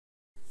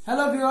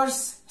Hello viewers,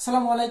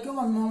 আসসালামু আলাইকুম।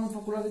 আমি মোহাম্মদ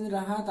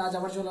ফকরুলাবেদিনরাহাত। আজ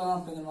আবার চলে এলাম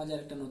আপনাদের মাঝে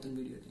একটা নতুন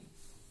ভিডিও নিয়ে।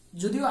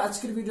 যদিও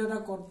আজকের ভিডিওটা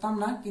করতাম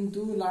না,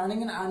 কিন্তু learning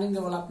and earning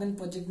development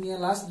project নিয়ে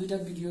লাস্ট দুইটা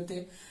ভিডিওতে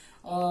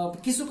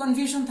কিছু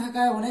কনফিউশন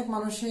থাকায় অনেক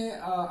মানুষে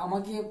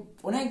আমাকে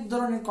অনেক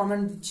ধরনের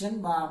কমেন্ট দিচ্ছেন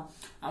বা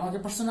আমাকে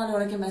পার্সোনালি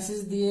অনেকে মেসেজ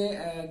দিয়ে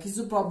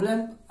কিছু প্রবলেম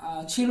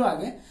ছিল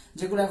আগে,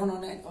 যেগুলো এখন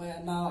অনেক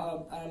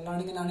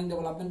লার্নিং এন্ড আর্নিং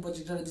ডেভেলপমেন্ট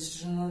প্রজেক্টের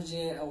রেজিস্ট্রেশনের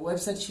যে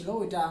ওয়েবসাইট ছিল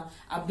ওইটা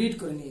আপডেট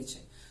করে নিয়েছে।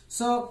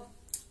 সো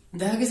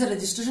দেখা গেছে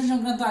রেজিস্ট্রেশন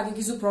সংক্রান্ত আগে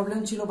কিছু প্রবলেম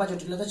ছিল বা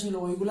জটিলতা ছিল,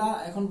 ওইগুলা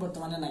এখন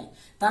বর্তমানে নাই।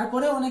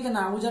 তারপরে অনেকে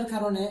না বোঝার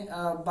কারণে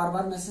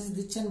বারবার মেসেজ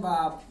দিচ্ছেন বা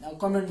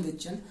কমেন্ট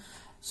দিচ্ছেন।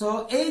 সো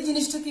এই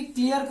জিনিসটাকে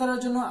ক্লিয়ার করার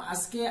জন্য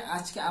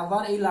আজকে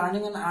আবার এই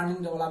learning and earning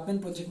development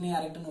project নিয়ে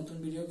আরেকটা নতুন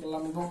ভিডিও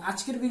করলাম, এবং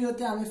আজকের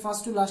ভিডিওতে আমি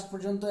ফার্স্ট টু লাস্ট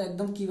পর্যন্ত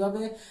একদম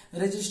কিভাবে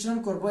রেজিস্ট্রেশন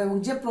করব এবং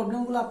যে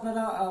প্রবলেমগুলো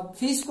আপনারা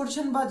ফেস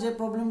করছেন বা যে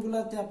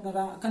প্রবলেমগুলোতে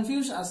আপনারা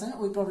কনফিউজ আছেন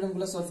ওই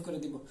প্রবলেমগুলো সলভ করে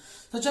দিব।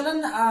 তো চলেন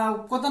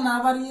কথা না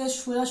বাড়িয়ে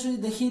সোজাসুজি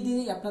দেখিয়ে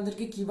দিই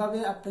আপনাদেরকে কিভাবে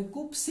আপনি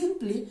খুব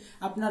সিম্পলি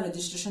আপনার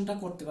রেজিস্ট্রেশনটা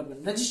করতে পারবেন।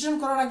 রেজিস্ট্রেশন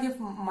করার আগে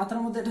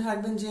মাথার মধ্যে এটা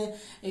রাখবেন যে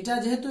এটা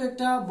যেহেতু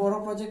একটা বড়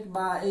প্রজেক্ট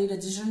বা এই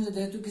রেজিস্ট্রেশন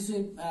যেহেতু কিছু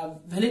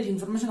ভ্যালিড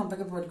ইনফরমেশন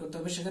আপনাকে প্রোভাইড করতে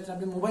হবে, সেক্ষেত্রে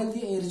আপনি মোবাইল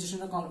দিয়ে এই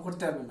রেজিস্ট্রেশনটা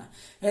করতে পারবেন না।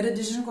 এই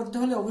রেজিস্ট্রেশন করতে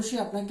হলে অবশ্যই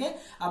আপনাকে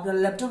আপনার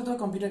ল্যাপটপ অথবা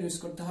কম্পিউটার ইউজ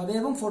করতে হবে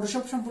এবং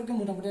ফটোশপ সম্পর্কে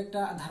মোটামুটি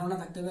একটা ধারণা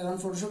থাকতে হবে, কারণ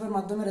ফটোশপের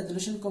মাধ্যমে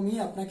রেজুলেশন কমিয়ে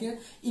আপনাকে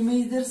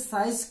ইমেজের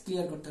সাইজ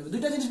ক্লিয়ার করতে হবে।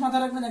 দুইটা জিনিস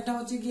মাথায় রাখবেন, একটা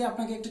হচ্ছে কি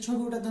আপনাকে একটা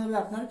ছবি উঠাতে হবে,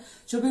 আপনার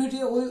ছবি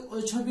উঠিয়ে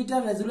ওই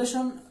ছবিটার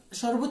রেজুলেশন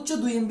সর্বোচ্চ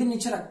 2 MB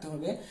নিচে রাখতে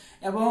হবে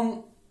এবং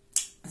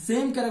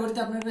সেম ক্যাটাগরিতে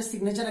আপনার একটা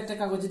সিগনেচার একটা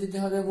কাগজে দিতে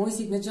হবে এবং ওই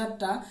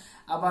সিগনেচারটা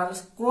আবার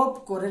ক্রপ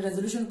করে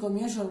রেজুলেশন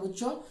কমিয়ে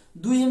সর্বোচ্চ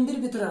 2 MB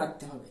ভিতরে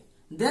রাখতে হবে।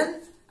 দেন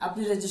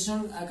আপনি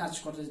রেজিস্ট্রেশন কাজ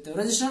করতে যেতে হবে।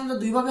 রেজিস্ট্রেশনটা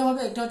দুইভাবে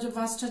হবে, একটা হচ্ছে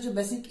ফার্স্ট হচ্ছে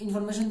বেসিক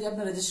ইনফরমেশন দিয়ে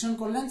আপনি রেজিস্ট্রেশন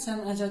করলেন,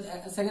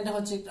 সেকেন্ডটা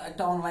হচ্ছে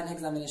একটা online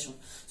examination.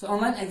 So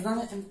online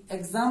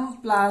exam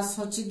plus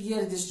হচ্ছে গিয়ে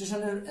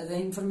রেজিস্ট্রেশনের যে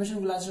ইনফরমেশন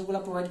গুলো আছে ওগুলো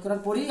প্রোভাইড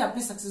করার পরেই আপনি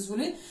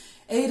সাকসেসফুলি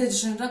এই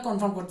রেজিস্ট্রেশনটা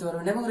কনফার্ম করতে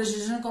পারবেন এবং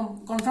রেজিস্ট্রেশন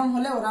কনফার্ম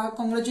হলে ওরা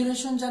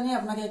কংগ্রাচুলেশন জানিয়ে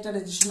আপনাকে একটা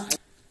রেজিস্ট্রেশন।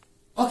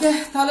 ওকে,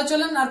 তাহলে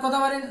চলেন আর কথা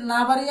না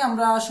বাড়িয়ে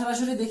আমরা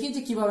সরাসরি দেখি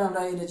যে কিভাবে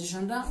আমরা এই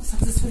রেজিস্ট্রেশনটা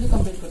সাকসেসফুলি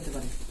কমপ্লিট করতে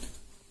পারি।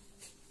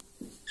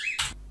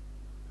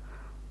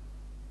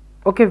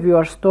 ওকে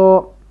ভিউয়ার্স, তো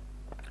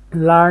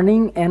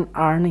লার্নিং অ্যান্ড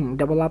আর্নিং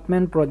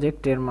ডেভেলপমেন্ট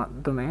প্রজেক্টের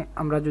মাধ্যমে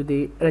আমরা যদি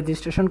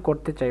রেজিস্ট্রেশন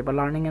করতে চাই বা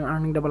লার্নিং অ্যান্ড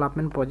আর্নিং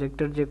ডেভেলপমেন্ট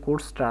প্রজেক্টের যে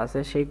কোর্সটা আছে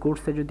সেই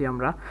কোর্সে যদি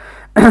আমরা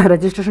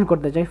রেজিস্ট্রেশন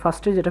করতে চাই,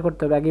 ফার্স্টে যেটা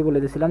করতে হবে আগেই বলে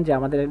দিয়েছিলাম যে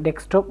আমাদের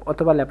ডেস্কটপ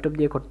অথবা ল্যাপটপ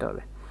দিয়ে করতে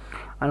হবে,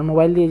 আর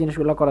মোবাইল দিয়ে এই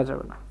জিনিসগুলো করা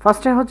যাবে না।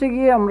 ফার্স্টে হচ্ছে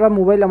গিয়ে আমরা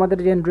মোবাইল, আমাদের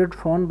যে অ্যান্ড্রয়েড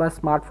ফোন বা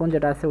স্মার্টফোন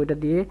যেটা আছে ওইটা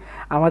দিয়ে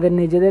আমাদের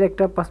নিজেদের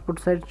একটা পাসপোর্ট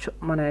সাইজ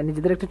মানে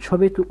নিজেদের একটা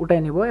ছবি উঠাই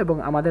নিব এবং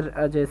আমাদের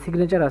যে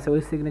সিগনেচার আছে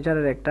ওই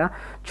সিগনেচারের একটা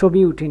ছবি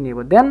উঠিয়ে নিব।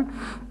 দেন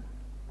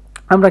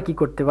আমরা কি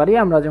করতে পারি,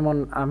 আমরা যেমন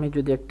আমি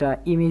যদি একটা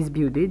ইমেজ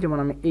ভিউ দিই, যেমন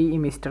আমি এই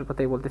ইমেজটার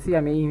কথাই বলতেছি,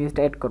 আমি এই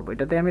ইমেজটা অ্যাড করবো,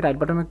 এটাতে আমি রাইট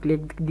বাটনে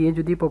ক্লিক দিয়ে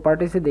যদি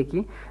প্রপার্টিসে দেখি,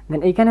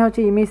 দেন এইখানে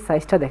হচ্ছে ইমেজ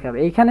সাইজটা দেখাবে,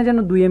 এইখানে যেন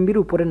 2 MBর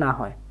উপরে না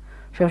হয়,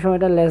 সবসময়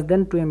এটা লেস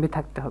দেন 2 MB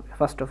থাকতে হবে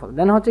ফার্স্ট অফ অল।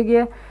 দেন হচ্ছে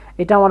গিয়ে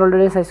এটা আমার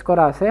অলরেডি সাইজ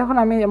করা আছে। এখন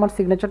আমি আমার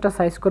সিগনেচারটা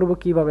সাইজ করবো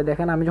কীভাবে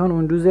দেখেন, আমি যখন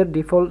উইন্ডোজের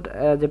ডিফল্ট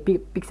যে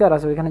পিকচার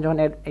আছে ওইখানে যখন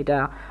এটা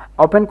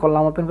ওপেন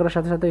করলাম, ওপেন করার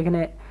সাথে সাথে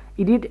এখানে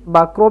এডিট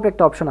বা ক্রপ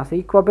একটা অপশন আছে,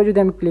 এই ক্রপে যদি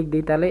আমি ক্লিক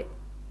দিই তাহলে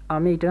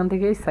আমি এখান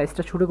থেকে এই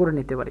সাইজটা ছোটো করে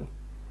নিতে পারি।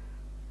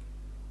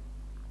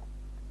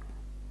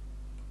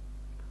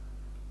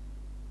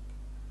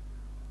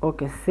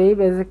 ওকে, সেভ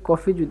এজ এ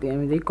কপি যদি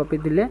আমি দিই, কপি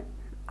দিলে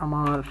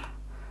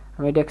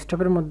আমি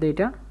ডেস্কটপের মধ্যে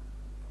এটা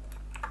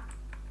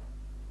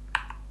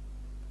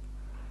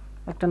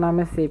একটা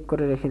নামে সেভ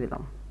করে রেখে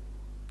দিলাম।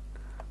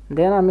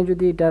 দেন আমি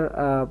যদি এটার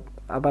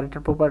আবার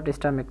এটার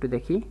প্রপার্টিসটা আমি একটু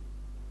দেখি,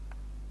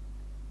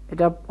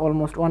 এটা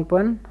অলমোস্ট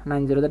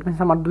 1.90, দ্যাট মিনস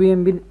আমার 2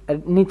 MB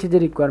নিচে যে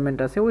রিকোয়ারমেন্ট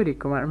আছে ওই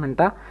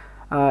রিকোয়ারমেন্টটা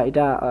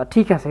এটা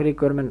ঠিক আছে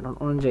রিকোয়ারমেন্ট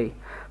অনুযায়ী।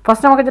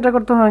 ফার্স্ট আমাকে যেটা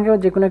করতে হবে, আমাকে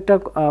যে কোনো একটা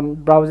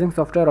ব্রাউজিং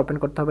সফটওয়্যার ওপেন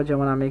করতে হবে,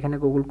 যেমন আমি এখানে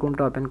গুগল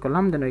ক্রোমটা ওপেন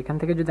করলাম। দেন ওইখান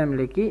থেকে যদি আমি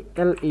লিখি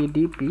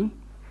LEDP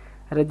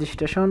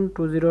রেজিস্ট্রেশন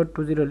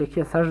 2020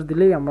 লিখে সার্চ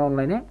দিলেই আমরা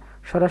অনলাইনে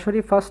সরাসরি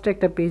ফার্স্টে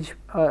একটা পেজ,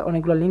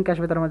 অনেকগুলো লিঙ্ক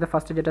আসবে, তার মধ্যে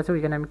ফার্স্টে যেটা আছে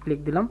ওইখানে আমি ক্লিক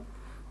দিলাম।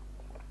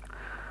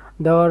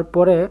 দেওয়ার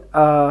পরে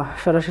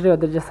সরাসরি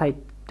ওদের যে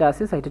সাইটটা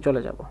আছে সাইটে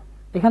চলে যাব।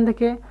 এখান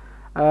থেকে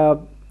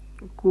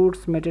কোর্স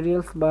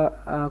মেটেরিয়ালস বা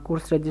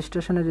কোর্স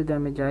রেজিস্ট্রেশনে যদি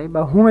আমি যাই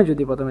বা হোমে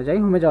যদি প্রথমে যাই,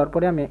 হোমে যাওয়ার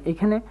পরে আমি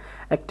এখানে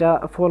একটা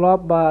ফলো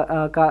আপ বা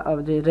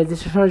যে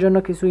রেজিস্ট্রেশনের জন্য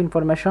কিছু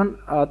ইনফরমেশন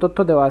তথ্য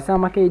দেওয়া আছে,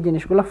 আমাকে এই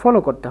জিনিসগুলো ফলো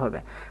করতে হবে।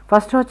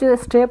 ফার্স্টে হচ্ছে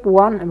স্টেপ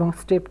 1 এবং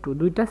স্টেপ 2,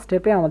 দুইটা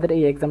স্টেপে আমাদের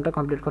এই এক্সামটা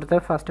কমপ্লিট করতে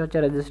হবে। ফার্স্টে হচ্ছে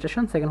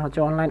রেজিস্ট্রেশন, সেকেন্ড হচ্ছে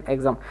অনলাইন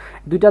এক্সাম।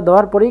 দুইটা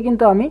দেওয়ার পরেই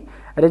কিন্তু আমি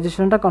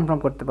রেজিস্ট্রেশনটা কনফার্ম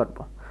করতে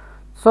পারবো।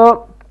 সো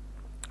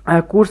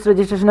কোর্স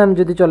রেজিস্ট্রেশনে আমি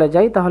যদি চলে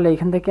যাই তাহলে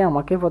এখান থেকে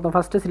আমাকে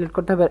ফার্স্টে সিলেক্ট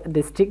করতে হবে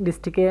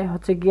ডিস্ট্রিক্টে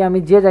হচ্ছে গিয়ে আমি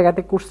যে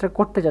জায়গাতে কোর্সটা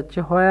করতে যাচ্ছি,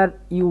 where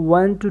you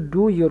want to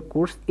do your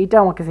course, এটা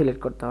আমাকে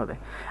সিলেক্ট করতে হবে।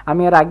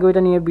 আমি এর আগে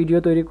ওইটা নিয়ে ভিডিও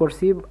তৈরি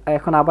করছি,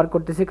 এখন আবার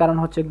করতেছি, কারণ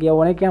হচ্ছে গিয়ে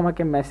অনেকে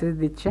আমাকে মেসেজ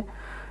দিচ্ছে,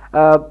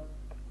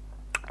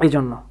 এই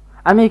জন্য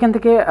আমি এখান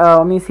থেকে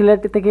আমি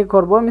সিলেক্ট থেকে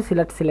করব। আমি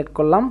সিলেক্ট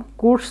করলাম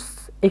কোর্স,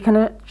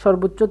 এখানে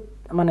সর্বোচ্চ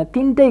মানে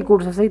তিনটাই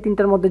কোর্স আছে, এই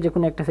তিনটার মধ্যে যে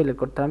কোনো একটা সিলেক্ট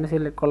করতে হবে। আমি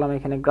সিলেক্ট করলাম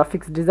এখানে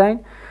গ্রাফিক্স ডিজাইন।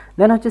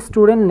 দেন হচ্ছে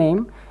স্টুডেন্ট নেম,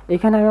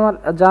 এখানে আমি আমার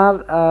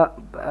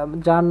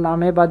যার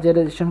নামে বা যে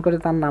রেজিস্ট্রেশন করে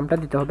তার নামটা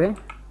দিতে হবে।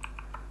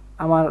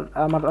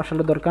 আমার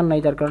আসলে দরকার নাই,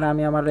 যার কারণে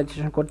আমি আমার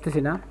রেজিস্ট্রেশন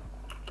করতেছি না।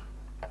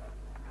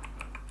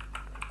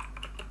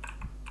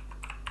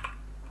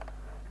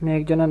 আমি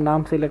একজনের নাম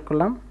সিলেক্ট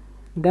করলাম।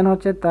 দেন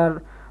হচ্ছে তার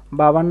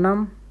বাবার নাম,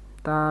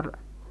 তার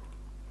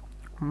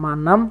মার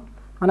নাম,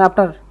 মানে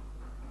আপনার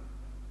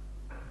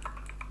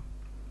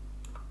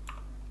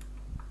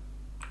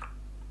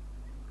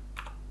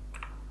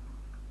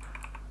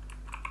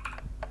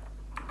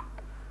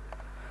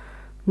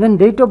দেন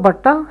ডেট অফ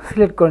বার্থটা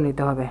সিলেক্ট করে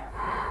নিতে হবে।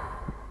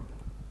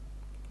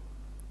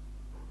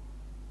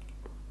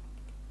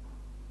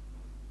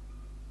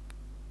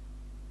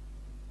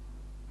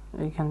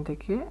 এইখান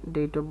থেকে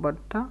ডেট অফ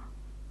বার্থটা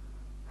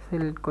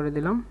সিলেক্ট করে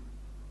দিলাম।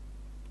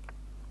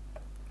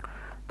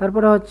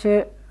 তারপরে হচ্ছে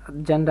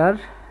জেন্ডার,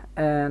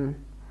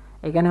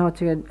 এখানে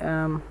হচ্ছে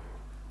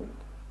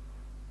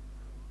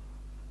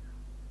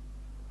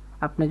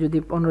আপনি যদি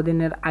 15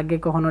 দিনের আগে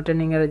কখনো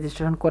ট্রেনিংয়ে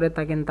রেজিস্ট্রেশন করে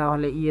থাকেন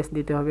তাহলে ইয়েস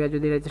দিতে হবে, আর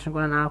যদি রেজিস্ট্রেশন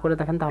করে না করে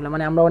থাকেন তাহলে,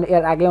 মানে আমরা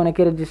এর আগে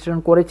অনেকে রেজিস্ট্রেশন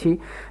করেছি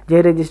যে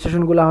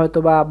রেজিস্ট্রেশনগুলো হয়তো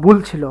বা ভুল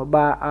ছিল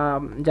বা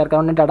যার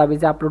কারণে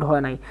ডাটাবেজে আপলোড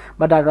হয় নাই,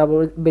 বা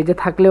ডাটাবেজে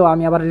থাকলেও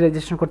আমি আবার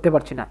রেজিস্ট্রেশন করতে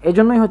পারছি না, এই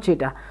জন্যই হচ্ছে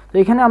এটা। তো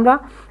এখানে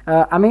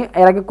আমি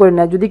এর আগে করি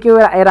না, যদি কেউ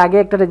এর আগে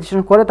একটা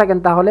রেজিস্ট্রেশন করে থাকেন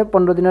তাহলে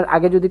 15 দিনের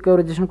আগে যদি কেউ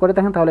রেজিস্ট্রেশন করে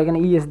থাকেন তাহলে এখানে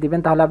ইয়েস দিবেন,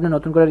 তাহলে আপনি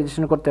নতুন করে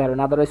রেজিস্ট্রেশন করতে পারবেন,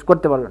 আদারওয়াইজ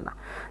করতে পারবেন না।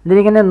 দেন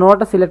এখানে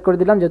নোটা সিলেক্ট করে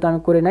দিলাম যেহেতু আমি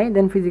করে নাই।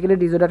 দেন ফিজিক্যালি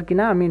ডিসঅর্ডার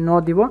কিনা আমি নো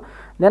দিব।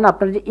 দেন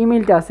আপনার যে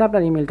ইমেলটা আছে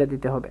আপনার ইমেলটা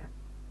দিতে হবে।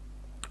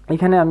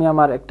 এখানে আমি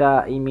আমার একটা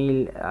ইমেল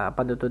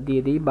আপাতত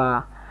দিয়ে দিই, বা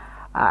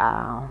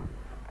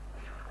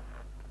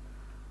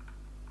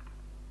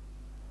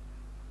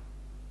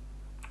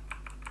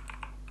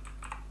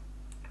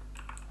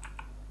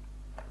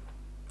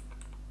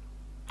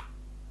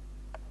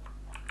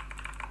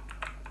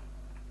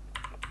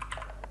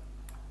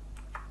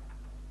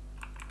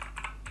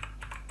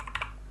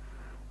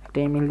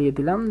একটা ইমেল দিয়ে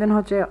দিলাম। দেন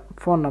হচ্ছে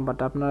ফোন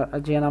নাম্বারটা, আপনার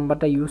যে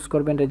নাম্বারটা ইউজ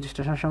করবেন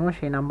রেজিস্ট্রেশন সময়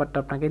সেই নাম্বারটা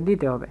আপনাকে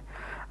দিতে হবে।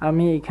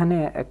 আমি এখানে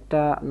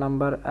একটা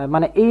নাম্বার,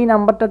 মানে এই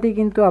নাম্বারটাতেই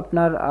কিন্তু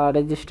আপনার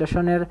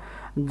রেজিস্ট্রেশনের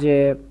যে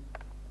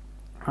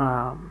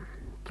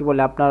কি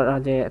বলে আপনার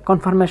যে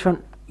কনফার্মেশন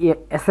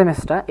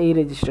SMS-টা এই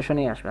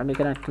রেজিস্ট্রেশনেই আসবে। আমি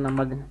এখানে একটা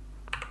নাম্বার দিন,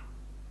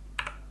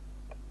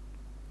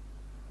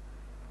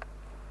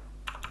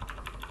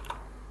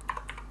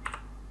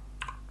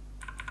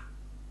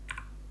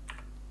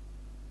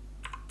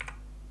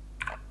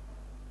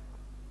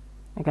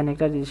 এখানে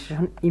একটা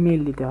রেজিস্ট্রেশন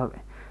ইমেল দিতে হবে।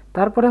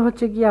 তারপরে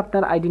হচ্ছে কি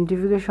আপনার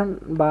আইডেন্টিফিকেশন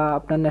বা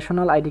আপনার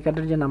ন্যাশনাল আইডি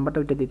কার্ডের যে নাম্বারটা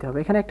ওইটা দিতে হবে।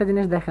 এখানে একটা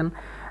জিনিস দেখেন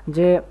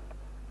যে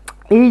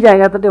এই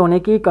জায়গাটাতে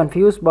অনেকেই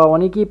কনফিউজ বা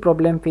অনেকেই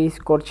প্রবলেম ফেস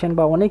করছেন,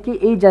 বা অনেকেই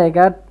এই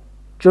জায়গার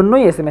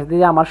জন্যই SMS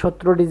দিয়ে আমার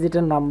 17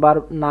 ডিজিটের নাম্বার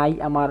নাই,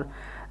 আমার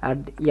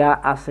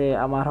আছে,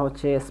 আমার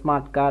হচ্ছে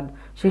স্মার্ট কার্ড,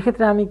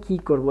 সেক্ষেত্রে আমি কি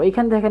করব?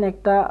 এখানে দেখেন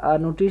একটা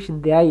নোটিশ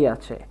দেয়াই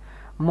আছে,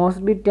 must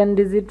be 10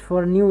 digit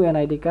for new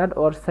NID card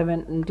or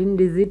 17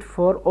 digit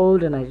for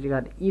old NID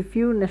card. If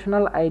your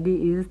national ID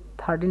is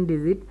 13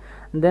 digit,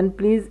 then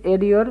please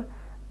add your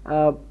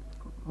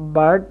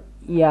birth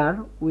year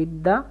with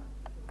the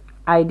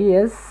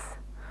IDS,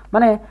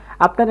 মানে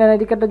আপনার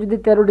এনআইডি কার্ডটা যদি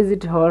 13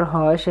 ডিজিট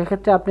হয়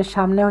সেক্ষেত্রে আপনি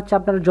সামনে হচ্ছে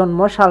আপনার জন্ম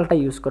সালটা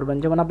ইউজ করবেন।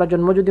 যেমন আপনার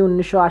জন্ম যদি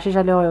 1980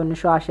 সালে হয়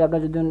 1980,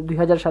 আপনার যদি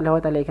 2000 সালে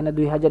হয় তাহলে এখানে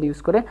 2000 ইউজ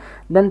করে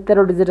দেন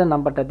 13 ডিজিটের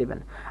নাম্বারটা দিবেন।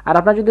 আর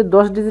আপনার যদি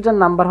 10 ডিজিটের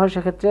নাম্বার হয়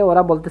সেক্ষেত্রে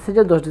ওরা বলতেছে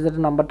যে 10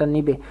 ডিজিটের নাম্বারটা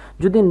নিবে।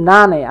 যদি না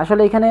নেয়,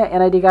 আসলে এখানে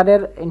এনআইডি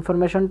কার্ডের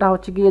ইনফরমেশনটা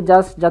হচ্ছে গিয়ে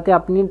জাস্ট যাতে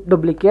আপনি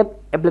ডুপ্লিকেট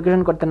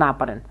অ্যাপ্লিকেশন করতে না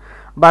পারেন,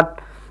 বাট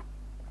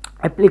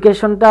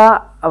অ্যাপ্লিকেশনটা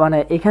মানে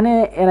এখানে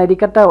এনআইডি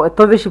কার্ডটা এত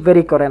বেশি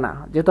ভেরি করে না,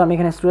 যেহেতু আমি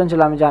এখানে স্টুডেন্ট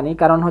ছিলাম আমি জানি।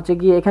 কারণ হচ্ছে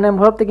গিয়ে এখানে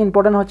সব থেকে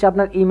ইম্পর্টেন্ট হচ্ছে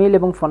আপনার ইমেল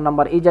এবং ফোন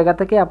নাম্বার, এই জায়গা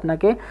থেকে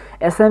আপনাকে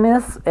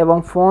SMS এবং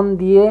ফোন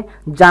দিয়ে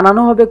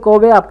জানানো হবে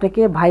কবে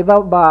আপনাকে ভাইবা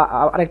বা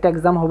আরেকটা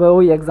এক্সাম হবে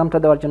ওই এক্সামটা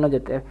দেওয়ার জন্য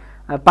যেতে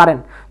পারেন।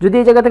 যদি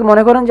এই জায়গা থেকে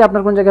মনে করেন যে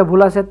আপনার কোন জায়গায়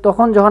ভুল আছে,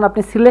 তখন যখন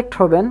আপনি সিলেক্ট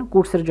হবেন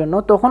কোর্সের জন্য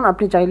তখন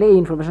আপনি চাইলে এই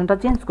ইনফরমেশনটা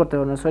চেঞ্জ করতে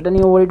পারবেন। সো এটা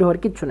নিয়ে ওয়ারিড হওয়ার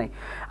কিচ্ছু নেই।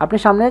 আপনি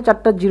সামনে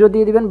 4টা জিরো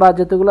দিয়ে দিবেন, বা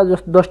যতগুলো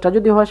 10টা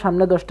যদি হয়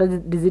সামনে 10টা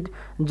ডিজিট,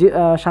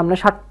 সামনে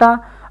 7টা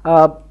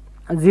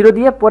জিরো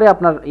দিয়ে পরে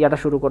আপনার ইয়াটা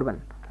শুরু করবেন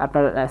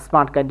আপনার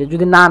স্মার্ট কার্ডে,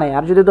 যদি না নেয়।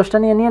 আর যদি 10টা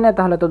নিয়ে নেয়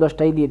তাহলে তো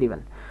 10টাই দিয়ে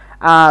দিবেন।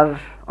 আর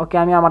ওকে,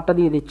 আমি আমারটা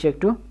দিয়ে দিচ্ছি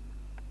একটু,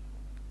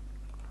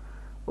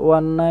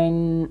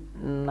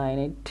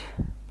 1998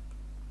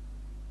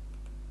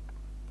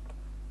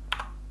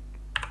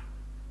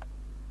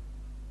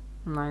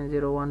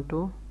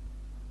 9012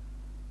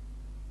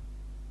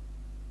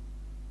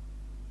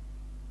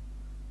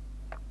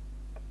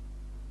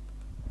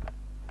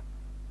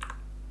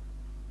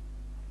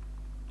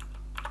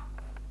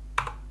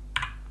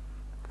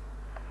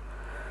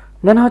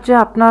 দেন হচ্ছে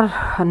আপনার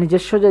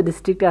নিজস্ব যে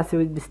ডিস্ট্রিক্টে আছে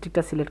ওই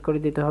ডিস্ট্রিক্টটা সিলেক্ট করে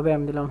দিতে হবে।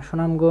 আমি দিলাম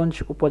সুনামগঞ্জ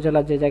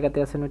উপজেলা, যে জায়গাতে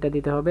আছেন ওইটা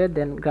দিতে হবে।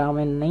 দেন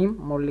গ্রামের নেম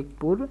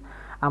মল্লিকপুর,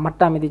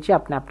 আমারটা আমি দিচ্ছি,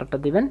 আপনি আপনারটা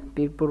দিবেন।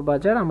 পীরপুর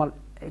বাজার, আমার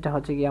এটা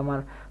হচ্ছে কি আমার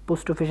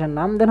পোস্ট অফিসের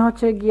নাম, দেন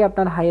হচ্ছে গিয়ে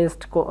আপনার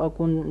হাইয়েস্ট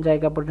কোন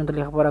জায়গা পর্যন্ত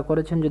লেখাপড়া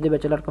করেছেন, যদি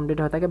ব্যাচেলার কমপ্লিট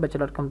হয়ে থাকে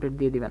ব্যাচেলার কমপ্লিট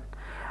দিয়ে দিবেন,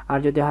 আর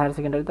যদি হায়ার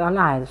সেকেন্ডারি তাহলে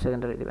হায়ার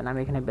সেকেন্ডারি দিবেন। আমি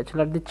এখানে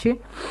ব্যাচেলার দিচ্ছি।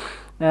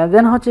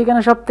 দেন হচ্ছে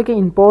এখানে সব থেকে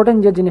ইম্পর্টেন্ট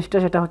যে জিনিসটা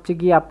সেটা হচ্ছে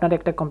গিয়ে আপনার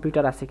একটা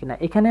কম্পিউটার আছে কিনা।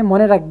 এখানে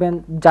মনে রাখবেন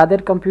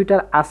যাদের কম্পিউটার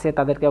আছে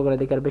তাদেরকে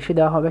অগ্রাধিকার বেশি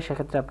দেওয়া হবে,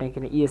 সেক্ষেত্রে আপনি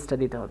এখানে ইএসটা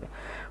দিতে হবে।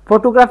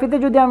 ফটোগ্রাফিতে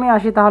যদি আমি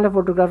আসি তাহলে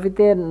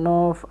ফটোগ্রাফিতে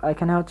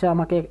এখানে হচ্ছে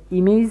আমাকে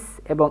ইমেজ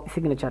এবং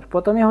সিগনেচার।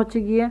 প্রথমে হচ্ছে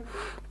গিয়ে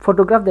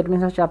ফটোগ্রাফ, দ্যাট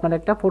মিনস হচ্ছে আপনার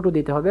একটা ফটো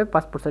দিতে হবে,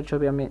 পাসপোর্ট সাইজ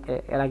ছবি, আমি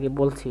এর আগে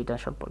বলছি এটা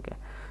সম্পর্কে।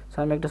 সো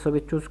আমি একটা ছবি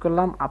চুজ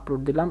করলাম,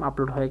 আপলোড দিলাম,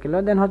 আপলোড হয়ে গেল।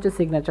 দেন হচ্ছে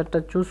সিগনেচারটা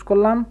চুজ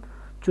করলাম,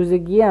 চুজে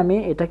গিয়ে আমি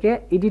এটাকে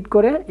এডিট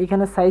করে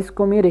এখানে সাইজ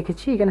কমিয়ে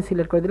রেখেছি, এখানে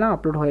সিলেক্ট করে দিলাম,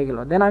 আপলোড হয়ে গেল।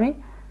 দেন আমি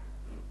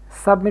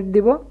সাবমিট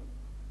দিব।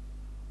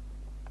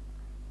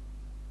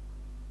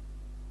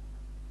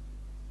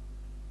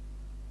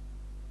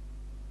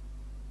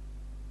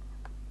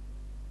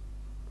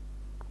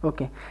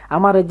 ওকে,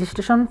 আমার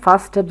রেজিস্ট্রেশন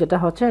ফার্স্ট স্টেপ যেটা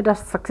হচ্ছে এটা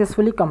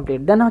সাকসেসফুলি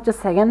কমপ্লিট। দেন হচ্ছে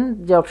সেকেন্ড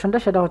যে অপশনটা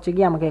সেটা হচ্ছে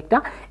গিয়ে আমাকে একটা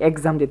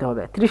এক্সাম দিতে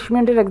হবে, 30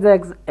 মিনিটের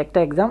একটা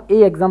এক্সাম।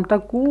 এই এক্সামটা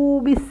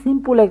খুবই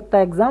সিম্পল একটা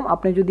এক্সাম।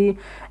 আপনি যদি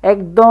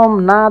একদম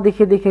না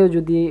দেখে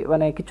যদি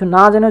মানে কিছু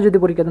না জেনে যদি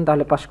পরীক্ষা দেন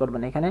তাহলে পাস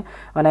করবেন। এখানে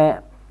মানে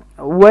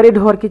ওয়ারিড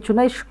হওয়ার কিছু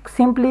নাই,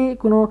 সিম্পলি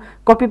কোনো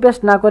কপি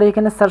পেস্ট না করে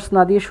এখানে সার্চ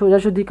না দিয়ে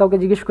সোজাসুজি কাউকে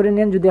জিজ্ঞেস করে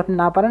নেন যদি আপনি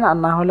না পারেন, আর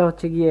না হলে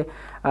হচ্ছে গিয়ে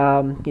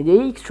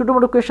এই ছোটো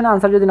মোটো কোয়েশনের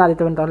আনসার যদি না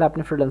দিতে পারেন তাহলে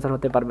আপনি ফ্রিল্যান্সার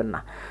হতে পারবেন না।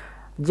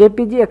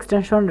 JPG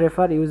extension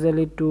refer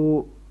usually two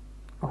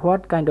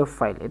what kind of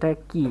file, এটা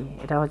কি?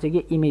 এটা হচ্ছে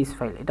গিয়ে ইমেজ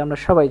ফাইল, এটা আমরা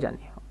সবাই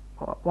জানি।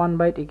 1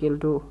 byte equal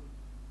to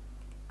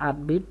 8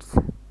 bits.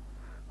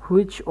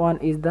 Which one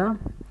is the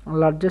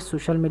largest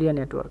social media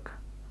network?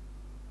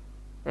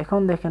 এখন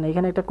দেখেন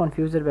এখানে একটা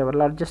কনফিউজের ব্যাপার।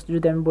 লার্জেস্ট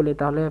যদি আমি বলি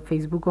তাহলে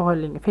ফেসবুকও হয়,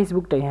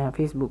 ফেসবুকটাই, হ্যাঁ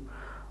Facebook.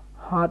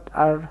 What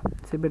are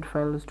saved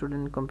file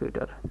student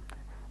computer,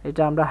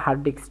 এটা আমরা হার্ড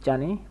ডিস্ক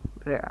জানি।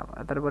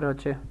 তারপরে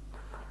হচ্ছে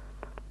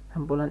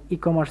বলেন e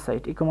commerce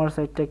site, e commerce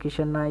সাইটটা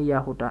কিসের না?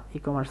 ইয়াহুটা ই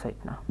কমার্স সাইট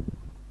না।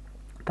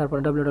 তারপরে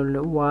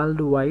www world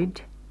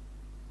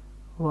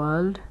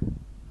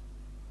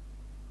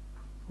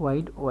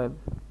wide web,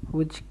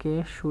 which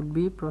case should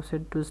be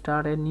proceed to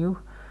start a new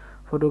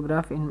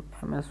photograph in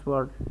MS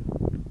Word,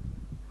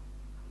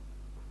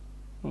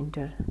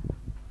 enter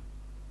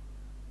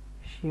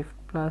shift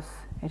plus,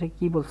 এটা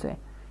কি বলছে?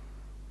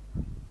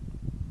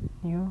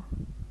 নিউ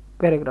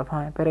প্যারাগ্রাফ,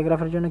 হ্যাঁ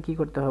প্যারাগ্রাফের জন্য কি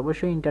করতে হবে?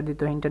 অবশ্যই ইন্টার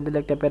দিতে হয়, ইন্টার দিলে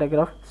একটা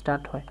প্যারাগ্রাফ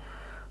স্টার্ট হয়।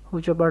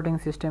 Which operating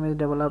system is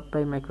developed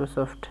by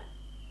Microsoft?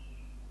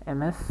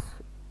 MS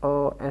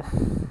OS,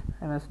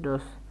 MS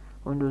DOS,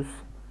 Windows,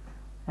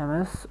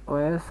 MS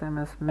OS,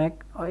 MS Mac,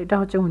 এটা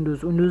হচ্ছে উইন্ডোজ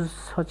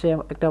হচ্ছে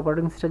একটা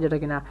অপারেটিং সিস্টেম যেটা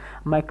কিনা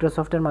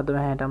মাইক্রোসফটের মাধ্যমে,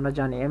 হ্যাঁ এটা আমরা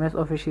জানি। MS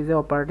office is a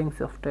operating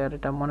software,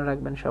 এটা মনে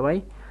রাখবেন সবাই,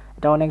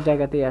 এটা অনেক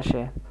জায়গাতেই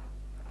আসে।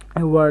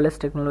 Wireless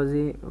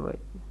technology,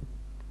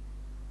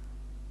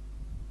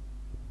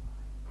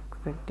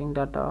 expecting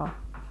data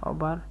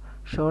over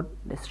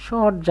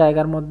short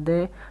জায়গার মধ্যে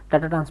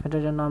ডাটা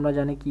ট্রান্সমিটের জন্য আমরা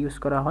জানি কি ইউজ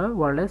করা হয়,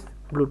 wireless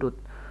Bluetooth.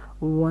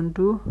 We want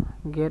to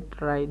get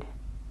ride,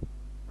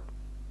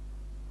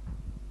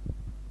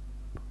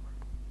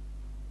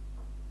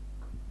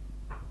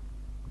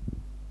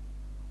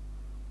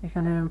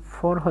 এখানে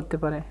ফর হতে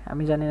পারে,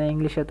 আমি জানি না,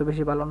 ইংলিশে এত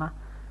বেশি ভালো না।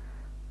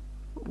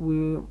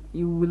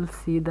 You will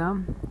see the,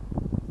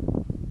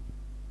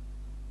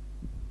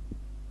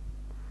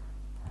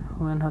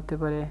 when হতে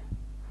পারে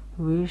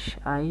wish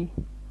I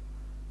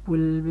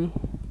will be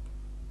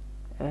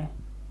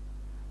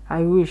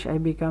I wish I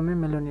become a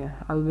millionaire,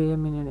 I'll be a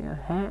millionaire,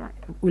 হ্যাঁ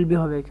will be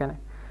হবে এখানে।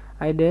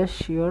 I dash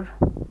your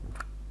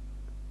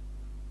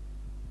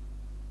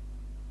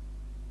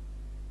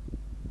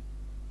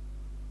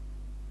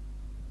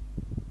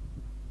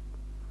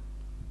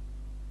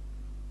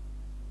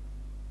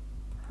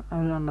I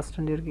will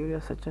understand your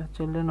curious, আচ্ছা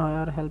children who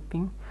are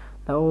helping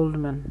the old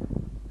man,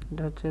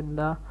 এটা হচ্ছে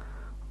the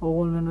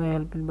old man were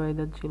helped by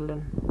the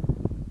children,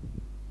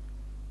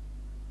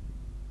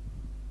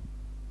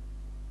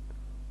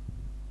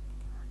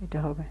 এটা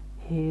হবে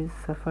he is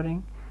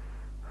suffering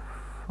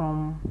from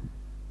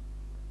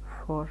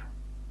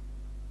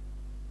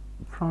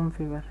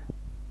fever,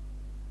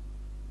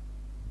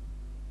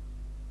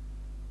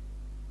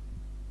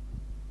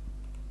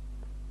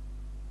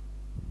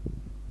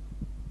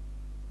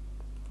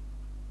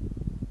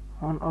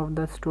 one of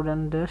the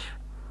student dash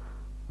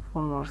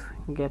formers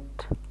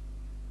gets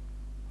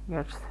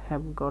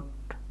have got,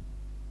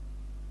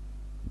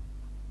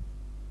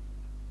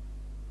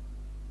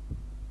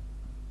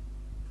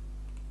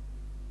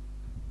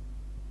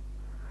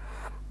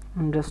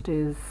 just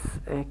is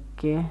a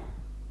key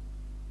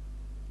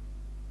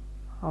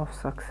of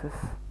success.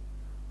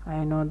 I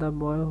know the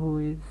boy who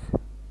is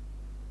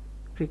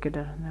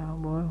cricketer, the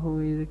boy who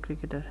is a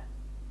cricketer.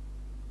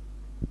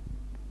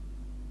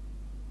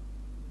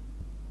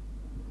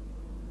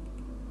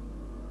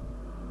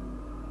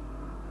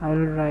 I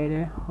will ride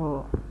a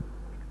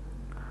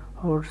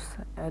horse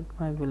at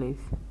my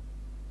village.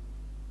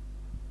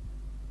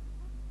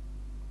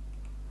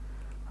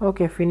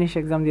 Okay finish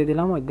exam দিয়ে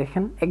দিলাম। ওই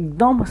দেখেন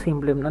একদম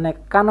simply মানে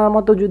কানার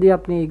মতো যদি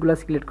আপনি এইগুলো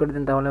সিলেক্ট করে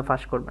দেন তাহলে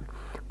পাস করবেন।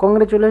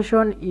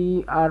 Congratulation, E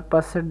R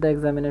passed the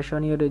examination,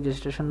 your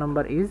registration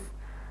number is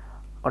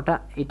ওটা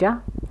এটা,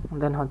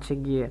 দেন হচ্ছে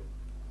গিয়ে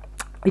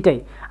এটাই।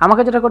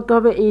 আমাকে যেটা করতে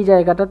হবে এই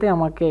জায়গাটাতে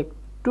আমাকে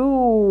একটু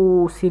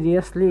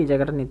সিরিয়াসলি এই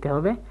জায়গাটা নিতে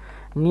হবে,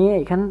 নিয়ে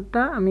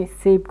এখানটা আমি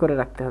সেভ করে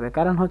রাখতে হবে।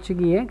 কারণ হচ্ছে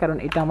গিয়ে কারণ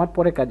এটা আমার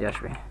পরে কাজে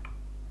আসবে।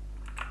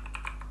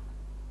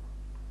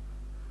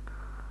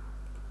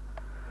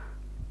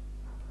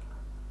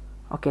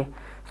 ওকে,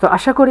 তো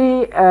আশা করি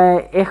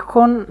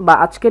এখন বা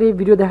আজকের এই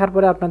ভিডিও দেখার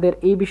পরে আপনাদের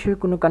এই বিষয়ে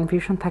কোনো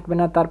কনফিউশন থাকবে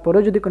না।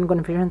 তারপরেও যদি কোনো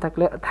কনফিউশন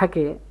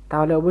থাকে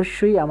তাহলে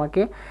অবশ্যই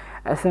আমাকে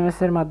SMS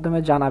এর মাধ্যমে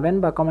জানাবেন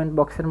বা কমেন্ট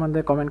বক্সের মধ্যে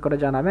কমেন্ট করে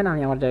জানাবেন।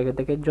 আমি আমার জায়গা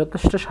থেকে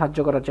যথেষ্ট সাহায্য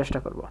করার চেষ্টা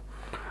করব।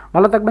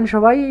 ভালো থাকবেন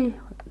সবাই,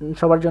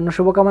 সবার জন্য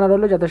শুভকামনা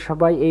রইল যাতে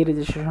সবাই এই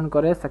রেজিস্ট্রেশন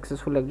করে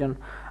সাকসেসফুল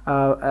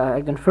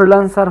একজন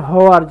ফ্রিল্যান্সার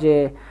হওয়ার যে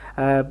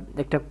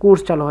একটা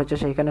কোর্স চালু হয়েছে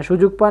সেইখানে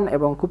সুযোগ পান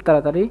এবং খুব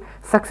তাড়াতাড়ি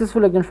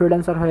সাকসেসফুল একজন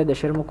ফ্রিল্যান্সার হয়ে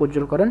দেশের মুখ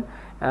উজ্জ্বল করেন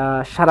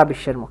সারা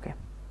বিশ্বের মুখে।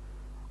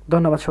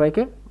 ধন্যবাদ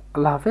সবাইকে,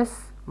 আল্লাহ হাফেজ,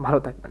 ভালো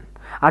থাকবেন।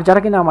 আর যারা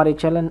কিনা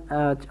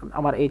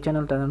আমার এই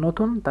চ্যানেলটা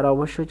নতুন তারা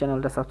অবশ্যই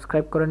চ্যানেলটা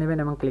সাবস্ক্রাইব করে নেবেন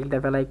এবং click the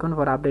bell icon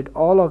for update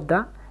all of the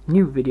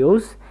new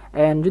videos.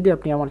 And যদি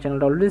আপনি আমার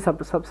চ্যানেলটা অলরেডি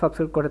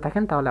সাবস্ক্রাইব করে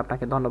থাকেন তাহলে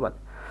আপনাকে ধন্যবাদ।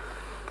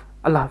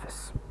 আল্লাহ হাফেজ।